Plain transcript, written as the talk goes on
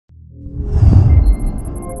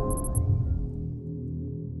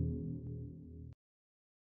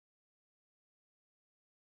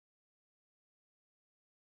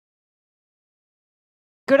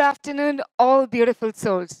Good afternoon, all beautiful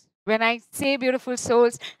souls. When I say beautiful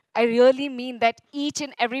souls, I really mean that each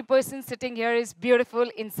and every person sitting here is beautiful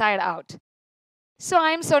inside out. So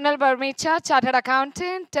I'm Sonal Barmecha, chartered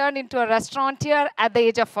accountant, turned into a restaurateur at the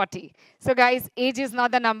age of 40. So guys, age is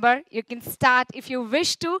not the number. You can start if you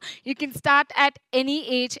wish to. You can start at any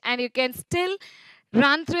age and you can still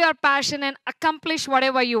run through your passion and accomplish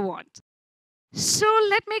whatever you want. So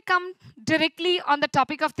let me come directly on the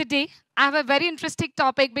topic of the day. I have a very interesting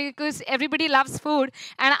topic because everybody loves food,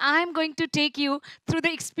 and I'm going to take you through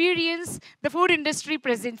the experience the food industry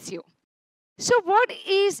presents you. So, what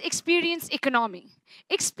is experience economy?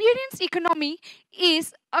 Experience economy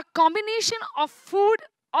is a combination of food,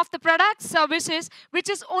 of the products, services, which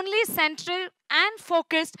is only central and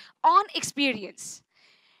focused on experience.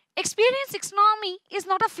 Experience economy is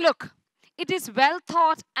not a fluke. It is well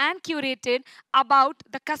thought and curated about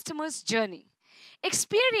the customer's journey.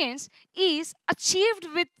 Experience is achieved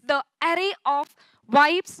with the array of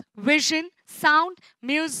vibes, vision, sound,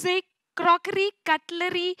 music, crockery,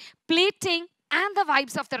 cutlery, plating, and the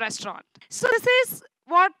vibes of the restaurant. So, this is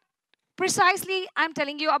what precisely I'm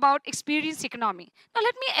telling you about experience economy. Now,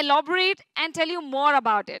 let me elaborate and tell you more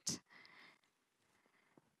about it.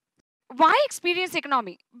 Why experience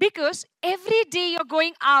economy? Because every day you're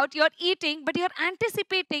going out, you're eating, but you're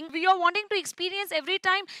anticipating, you're wanting to experience every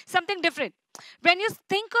time something different. When you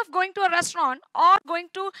think of going to a restaurant or going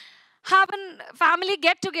to have a family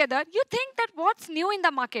get together, you think that what's new in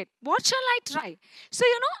the market? What shall I try? So,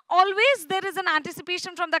 always there is an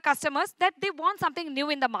anticipation from the customers that they want something new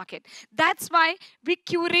in the market. That's why we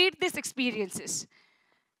curate these experiences.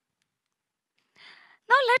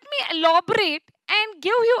 Now, let me elaborate and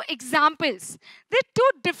give you examples. There are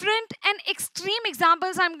two different and extreme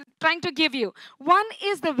examples I'm trying to give you. One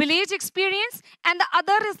is the village experience, and the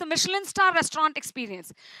other is the Michelin star restaurant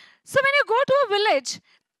experience. So, when you go to a village,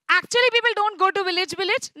 actually, people don't go to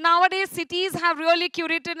village. Nowadays, cities have really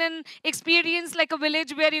curated an experience like a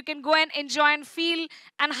village where you can go and enjoy and feel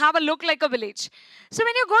and have a look like a village. So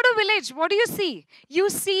when you go to village, what do you see? You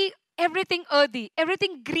see everything earthy,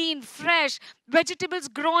 everything green, fresh, vegetables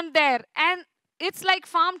grown there, and it's like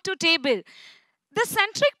farm to table. The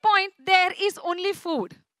centric point there is only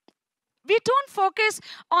food. We don't focus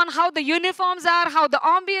on how the uniforms are, how the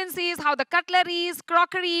ambience is, how the cutleries,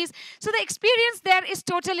 crockeries. So the experience there is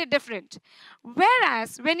totally different.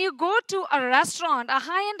 Whereas when you go to a restaurant, a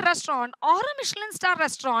high-end restaurant or a Michelin star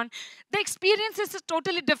restaurant, the experience is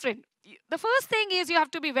totally different. The first thing is you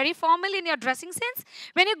have to be very formal in your dressing sense.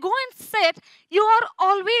 When you go and sit, you are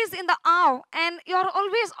always in the awe and you're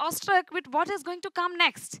always awestruck with what is going to come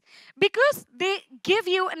next. Because they give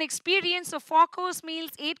you an experience of 4-course meals,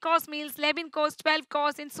 8-course meals, 11-course,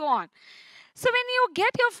 12-course, and so on. So when you get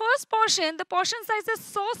your first portion, the portion size is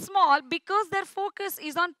so small because their focus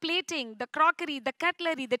is on plating, the crockery, the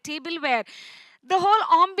cutlery, the tableware, the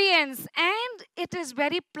whole ambience, and it is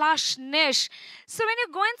very plush niche. So when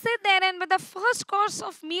you go and sit there and when the first course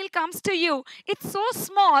of meal comes to you, it's so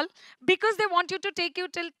small because they want you to take you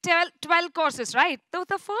till 12 courses, right? So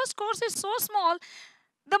the first course is so small,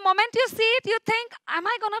 the moment you see it, you think, am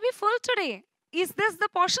I going to be full today? Is this the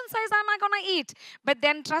portion size am I going to eat? But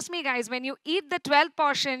then trust me guys, when you eat the 12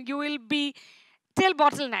 portion, you will be till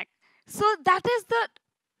bottleneck. So that is the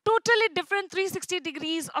totally different 360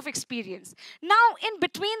 degrees of experience. Now, in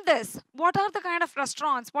between this, what are the kind of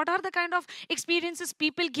restaurants? What are the kind of experiences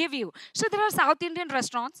people give you? So there are South Indian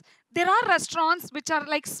restaurants. There are restaurants which are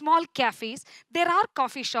like small cafes. There are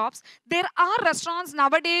coffee shops. There are restaurants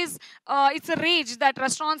nowadays. It's a rage that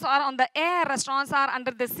restaurants are on the air, restaurants are under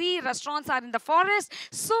the sea, restaurants are in the forest.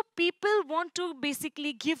 So people want to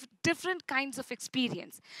basically give different kinds of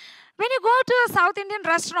experience. When you go to a South Indian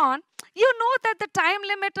restaurant, you know that the time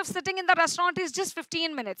limit of sitting in the restaurant is just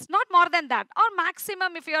 15 minutes, not more than that. Or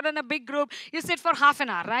maximum, if you're in a big group, you sit for half an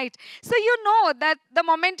hour, right? So you know that the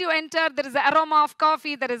moment you enter, there is the aroma of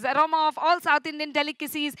coffee, there is the aroma of all South Indian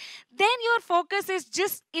delicacies. Then your focus is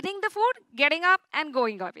just eating the food, getting up, and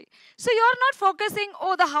going away. So you're not focusing,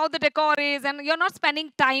 how the decor is, and you're not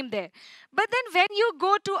spending time there. But then when you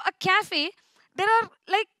go to a cafe, there are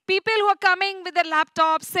like people who are coming with their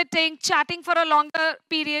laptops, sitting, chatting for a longer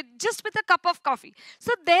period, just with a cup of coffee.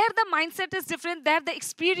 So there the mindset is different. There the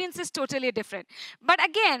experience is totally different. But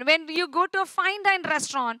again, when you go to a fine dine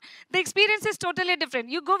restaurant, the experience is totally different.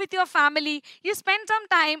 You go with your family, you spend some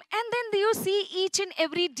time, and then you see each and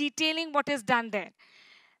every detailing what is done there.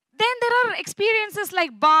 Then there are experiences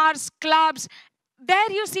like bars, clubs.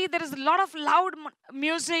 There you see there is a lot of loud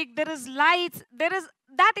music, there is lights, there is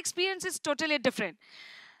that experience is totally different.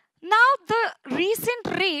 Now, the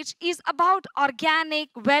recent rage is about organic,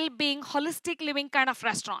 well being, holistic living kind of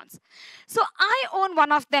restaurants. So, I own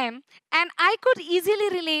one of them, and I could easily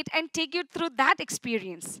relate and take you through that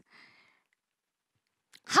experience.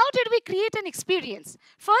 How did we create an experience?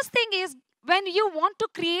 First thing is, when you want to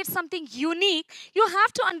create something unique, you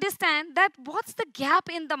have to understand that what's the gap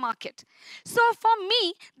in the market. So for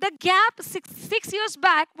me, the gap 6 years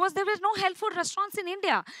back was there were no health food restaurants in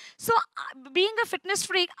India. So being a fitness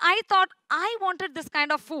freak, I thought I wanted this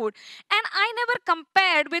kind of food, and I never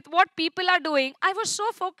compared with what people are doing. I was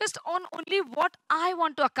so focused on only what I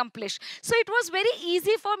want to accomplish. So it was very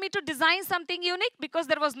easy for me to design something unique because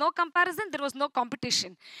there was no comparison, there was no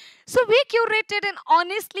competition. So we curated an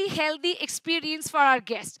honestly healthy experience for our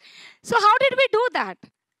guests. So how did we do that?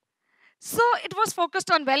 So it was focused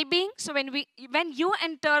on well-being. So when you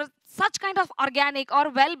enter such kind of organic or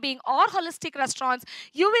well-being or holistic restaurants,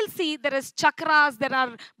 you will see there is chakras, there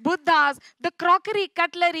are buddhas, the crockery,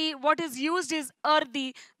 cutlery, what is used is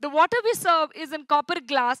earthy, the water we serve is in copper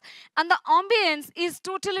glass, and the ambience is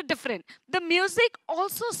totally different. The music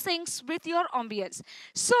also syncs with your ambience.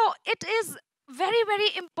 So it is very,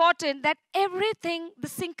 very important that everything, the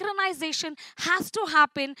synchronization has to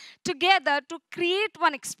happen together to create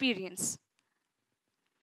one experience.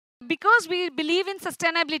 Because we believe in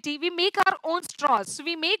sustainability, we make our own straws. So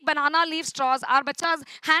we make banana leaf straws. Our bachas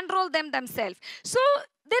hand roll them themselves. So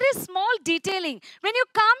there is small detailing. When you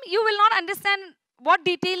come, you will not understand what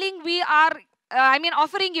detailing we are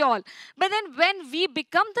offering you all. But then when we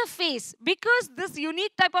become the face, because this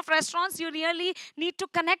unique type of restaurants, you really need to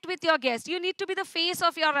connect with your guests. You need to be the face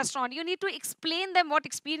of your restaurant. You need to explain them what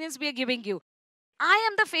experience we are giving you. I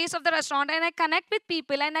am the face of the restaurant, and I connect with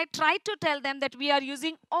people, and I try to tell them that we are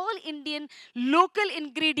using all Indian local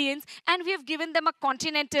ingredients, and we have given them a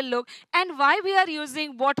continental look, and why we are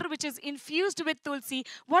using water which is infused with tulsi.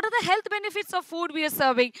 What are the health benefits of food we are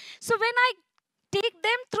serving? So when I take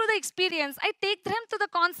them through the experience, I take them to the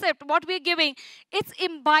concept, what we're giving, it's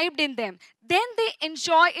imbibed in them. Then they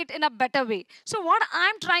enjoy it in a better way. So what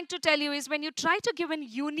I'm trying to tell you is when you try to give a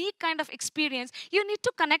unique kind of experience, you need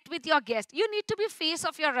to connect with your guest. You need to be face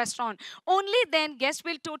of your restaurant. Only then guests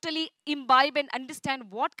will totally imbibe and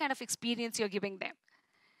understand what kind of experience you're giving them.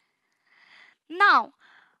 Now,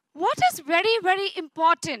 what is very, very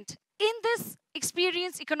important in this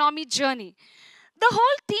experience economy journey? The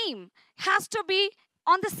whole team has to be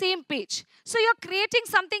on the same page. So you're creating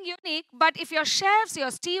something unique, but if your chefs,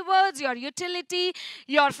 your stewards, your utility,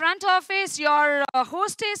 your front office, your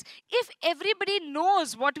hostess, if everybody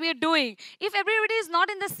knows what we're doing, if everybody is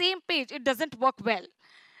not in the same page, it doesn't work well.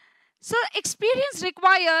 So experience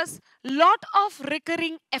requires lot of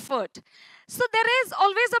recurring effort. So there is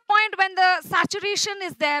always a point when the saturation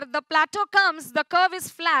is there, the plateau comes, the curve is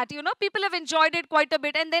flat. You know, people have enjoyed it quite a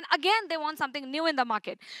bit, and then again they want something new in the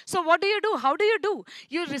market. So what do you do? How do you do?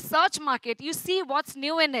 You research market, you see what's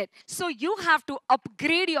new in it. So you have to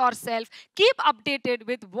upgrade yourself, keep updated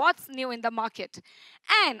with what's new in the market.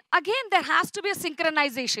 And again, there has to be a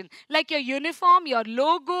synchronization, like your uniform, your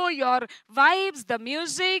logo, your vibes, the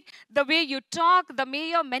music, the way you talk, the way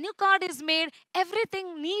your menu card is made,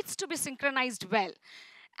 everything needs to be synchronized well.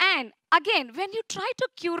 And again, when you try to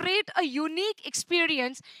curate a unique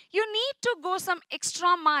experience, you need to go some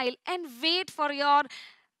extra mile and wait for your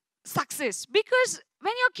success. Because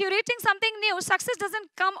when you're curating something new, success doesn't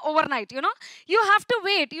come overnight, you know. You have to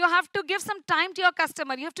wait. You have to give some time to your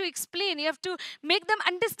customer. You have to explain. You have to make them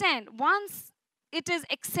understand. Once it is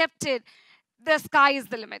accepted, the sky is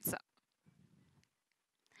the limit, sir.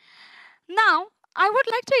 Now, I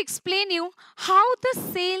would like to explain you how the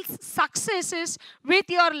sales successes with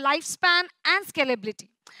your lifespan and scalability.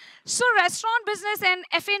 So restaurant business and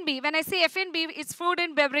F&B, when I say F&B, it's food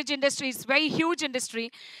and beverage industry. It's very huge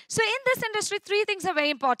industry. So in this industry, three things are very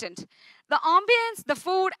important. The ambience, the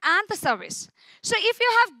food, and the service. So if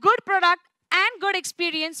you have good product and good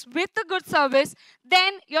experience with the good service,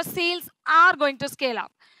 then your sales are going to scale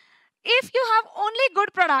up. If you have only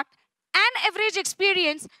good product and average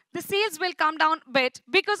experience, the sales will come down a bit,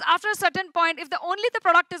 because after a certain point, if only the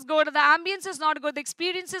product is good, the ambience is not good, the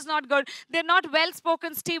experience is not good, they're not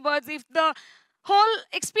well-spoken stewards, if the whole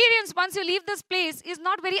experience once you leave this place is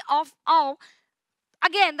not very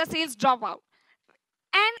again, the sales drop out.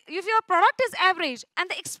 And if your product is average and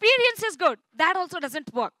the experience is good, that also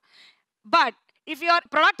doesn't work. But if your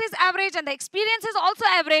product is average and the experience is also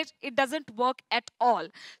average, it doesn't work at all.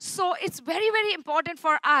 So it's very, very important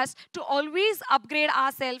for us to always upgrade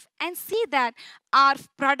ourselves and see that our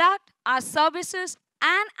product, our services,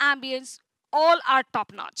 and ambience all are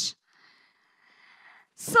top-notch.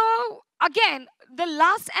 So again, the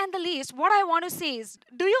last and the least, what I want to say is,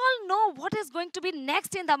 do you all know what is going to be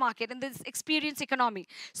next in the market in this experience economy?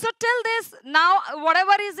 So till this, now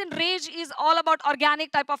whatever is in rage is all about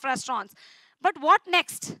organic type of restaurants. But what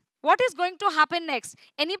next? What is going to happen next?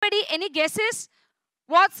 Anybody, any guesses?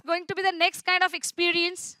 What's going to be the next kind of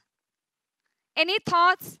experience? Any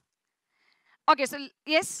thoughts? Okay, so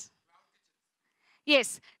yes?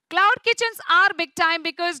 Yes, cloud kitchens are big time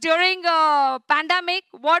because during pandemic,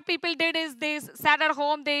 what people did is they sat at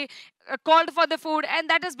home, they called for the food, and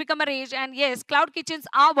that has become a rage. And yes, cloud kitchens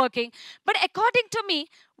are working. But according to me,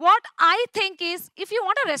 what I think is, if you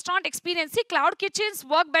want a restaurant experience, see, cloud kitchens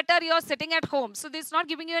work better. You're sitting at home, so this is not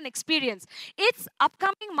giving you an experience. It's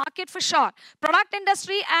upcoming market for sure. Product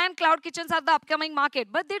industry and cloud kitchens are the upcoming market,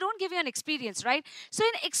 but they don't give you an experience, right? So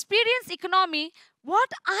in experience economy,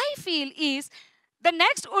 what I feel is the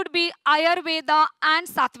next would be Ayurveda and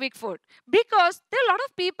Sattvic food, because there are a lot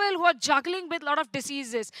of people who are juggling with a lot of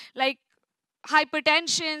diseases like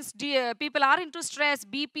hypertensions, people are into stress,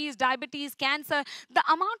 BPs, diabetes, cancer. The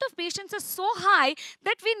amount of patients is so high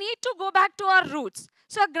that we need to go back to our roots.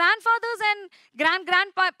 So our grandfathers and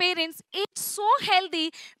grandparents ate so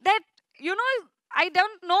healthy that, you know, I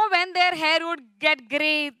don't know when their hair would get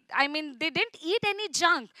gray. I mean, they didn't eat any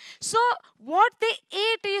junk. So what they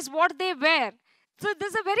ate is what they wear. So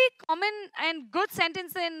there's a very common and good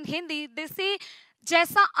sentence in Hindi. They say,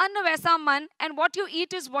 "Jaisa anna vaisa man," and what you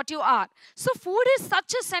eat is what you are. So food is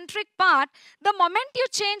such a centric part. The moment you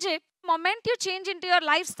change it, moment you change into your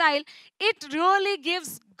lifestyle, it really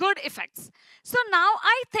gives good effects. So now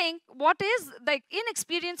I think what is the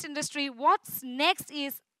inexperienced industry, what's next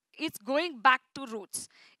is it's going back to roots.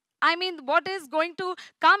 I mean, what is going to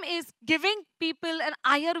come is giving people an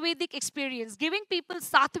Ayurvedic experience, giving people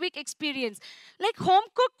Sattvic experience, like home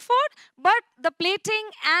cooked food, but the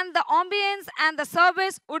plating and the ambience and the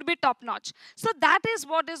service would be top notch. So that is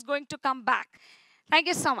what is going to come back. Thank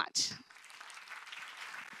you so much.